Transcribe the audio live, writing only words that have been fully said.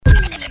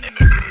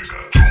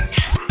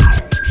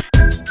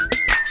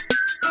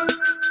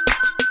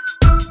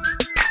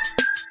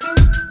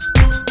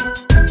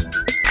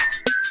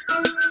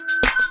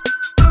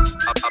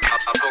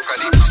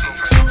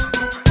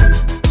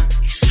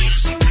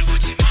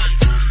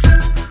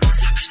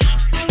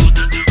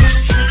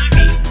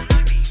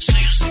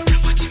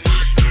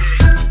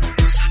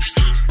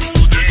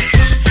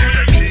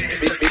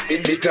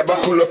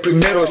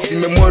dinero. Si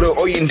me muero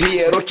hoy en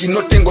día, Rocky,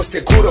 no tengo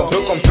seguro.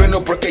 No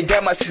comprendo por qué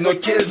llamas si no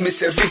quieres mis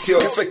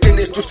servicios. ¿Qué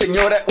pretendes tu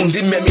señora?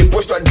 Hundirme a mi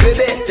puesto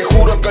adrede. Te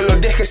juro que lo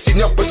dejes, si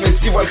no pues me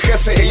chivo al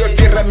jefe. Que yo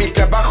tierra mi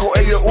trabajo,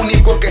 es lo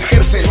único que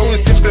ejerce. Soy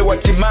un simple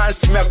guachimán,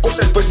 si me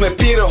acusas pues me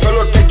piro.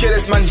 Solo te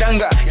quieres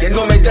mandanga, que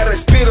no me da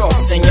respiro.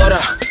 Señora,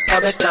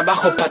 sabes,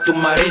 trabajo pa' tu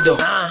marido,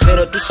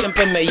 pero tú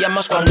siempre me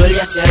llamas cuando él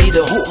ya se ha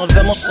ido. Nos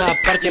vemos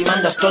aparte y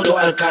mandas todo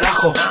al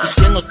carajo. Y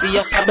si en los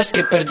días sabes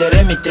que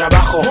perderé mi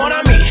trabajo.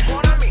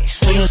 M.O.N.A.M.I,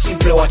 soy un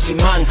simple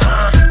guachimán.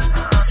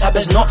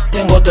 Sabes, no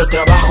tengo otro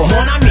trabajo.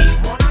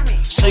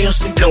 M.O.N.A.M.I, soy un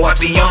simple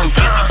guachimán.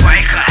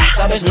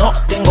 Sabes, no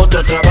tengo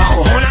otro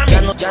trabajo.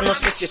 Ya no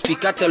sé si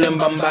explicártelo en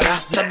bambara.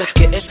 Sabes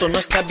que esto no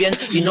está bien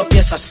y no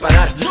piensas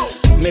parar.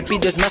 Me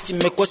pides más y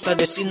me cuesta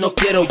decir no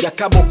quiero. Y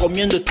acabo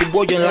comiendo tu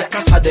bollo en la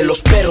casa de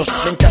los perros.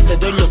 Mientras te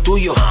doy lo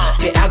tuyo,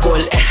 te hago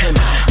el ejem.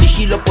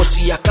 Vigilo por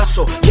si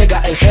acaso llega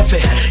el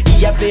jefe. Y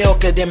ya veo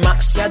que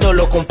demasiado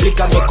lo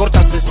complica. Me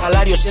cortas el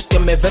salario si es que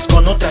me ves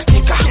con otra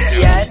chica.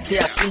 Si a este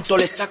asunto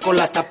le saco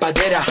la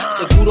tapadera,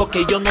 seguro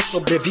que yo no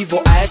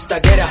sobrevivo a esta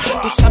guerra.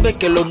 Tú sabes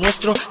que lo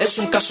nuestro es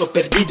un caso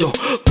perdido.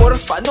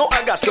 Porfa, no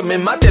hagas que me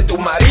mate tu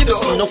marido.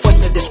 Si no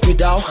fuese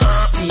descuidado,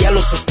 si ya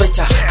lo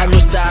sospecha, a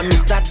nuestra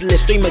amistad le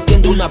estoy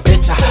metiendo una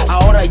brecha.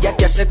 Ahora ya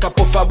te acerca,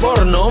 por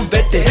favor, no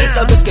vete.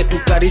 Sabes que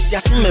tus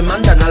caricias me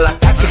mandan al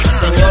ataque.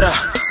 Señora,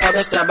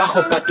 sabes,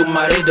 trabajo pa' tu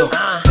marido,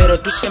 pero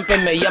tú siempre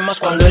me llamas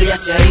cuando él ya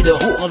se ha ido.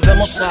 Nos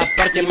vemos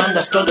aparte y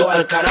mandas todo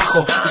al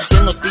carajo. Y si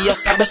en los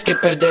días sabes que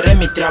perderé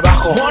mi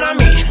trabajo.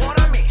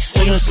 M.O.N.A.M.I,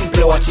 soy un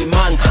simple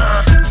guachimán.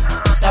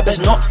 Sabes,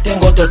 no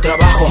tengo otro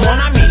trabajo.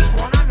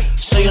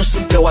 M.O.N.A.M.I, soy un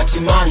simple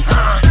guachimán.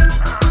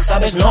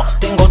 Sabes, no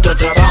tengo otro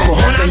trabajo.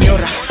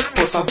 Señora,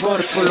 por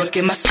favor, por lo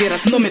que más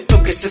quieras, no me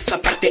toques esa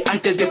parte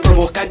antes de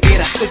provocar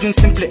guerra. Soy un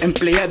simple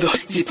empleado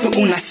y tú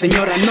una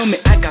señora. No me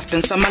hagas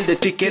pensar mal de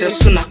ti, que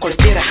eres una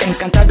cualquiera.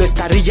 Encantado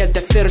estaría de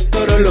hacer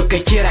todo lo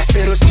que quieras,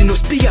 pero si nos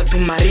pilla tu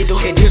marido,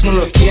 que Dios no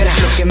lo quiera.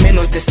 Lo que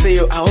menos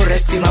deseo ahora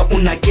es tener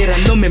una guerra.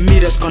 No me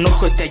mires con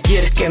ojos de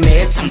ayer que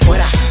me echan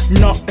fuera.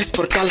 No es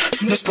por cal,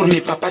 no es por mi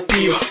papá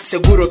tío.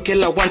 Seguro que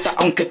él aguanta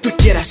aunque tú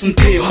quieras un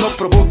trío. No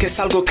provoques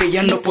algo que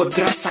ya no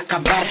podrás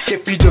acabar. Te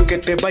pido que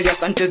te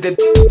vayas antes de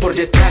por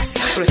detrás.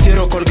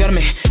 Prefiero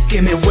colgarme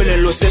que me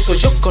huelen los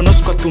sesos. Yo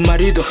conozco a tu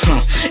marido,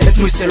 es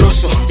muy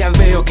celoso. Ya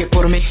veo que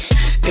por mí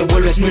te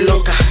vuelves muy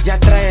loca. Ya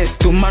traes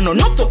tu mano,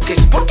 no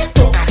toques, ¿por qué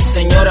tocas?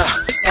 Señora,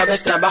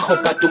 sabes,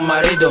 trabajo pa' tu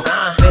marido,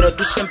 pero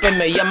tú siempre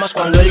me llamas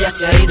cuando él ya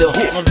se ha ido.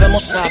 Nos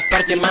vemos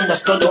aparte y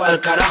mandas todo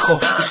al carajo.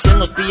 Y si en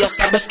los días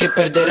sabes que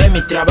perderé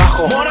mi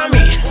trabajo.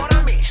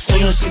 M.O.N.A.M.I,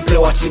 soy un simple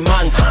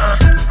guachimán.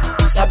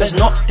 Sabes,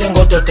 no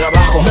tengo otro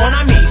trabajo.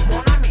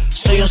 M.O.N.A.M.I,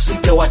 soy un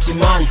simple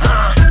guachimán.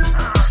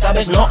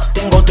 Sabes, no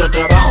tengo otro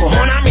trabajo.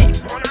 M.O.N.A.M.I,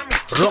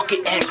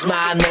 Rocky X,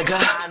 my nigga.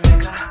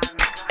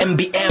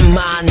 MBM,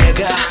 my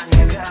nigga.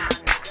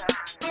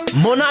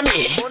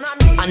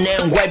 M.O.N.A.M.I,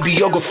 Emway B,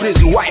 Biyogo,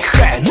 Frizzy, White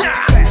Head.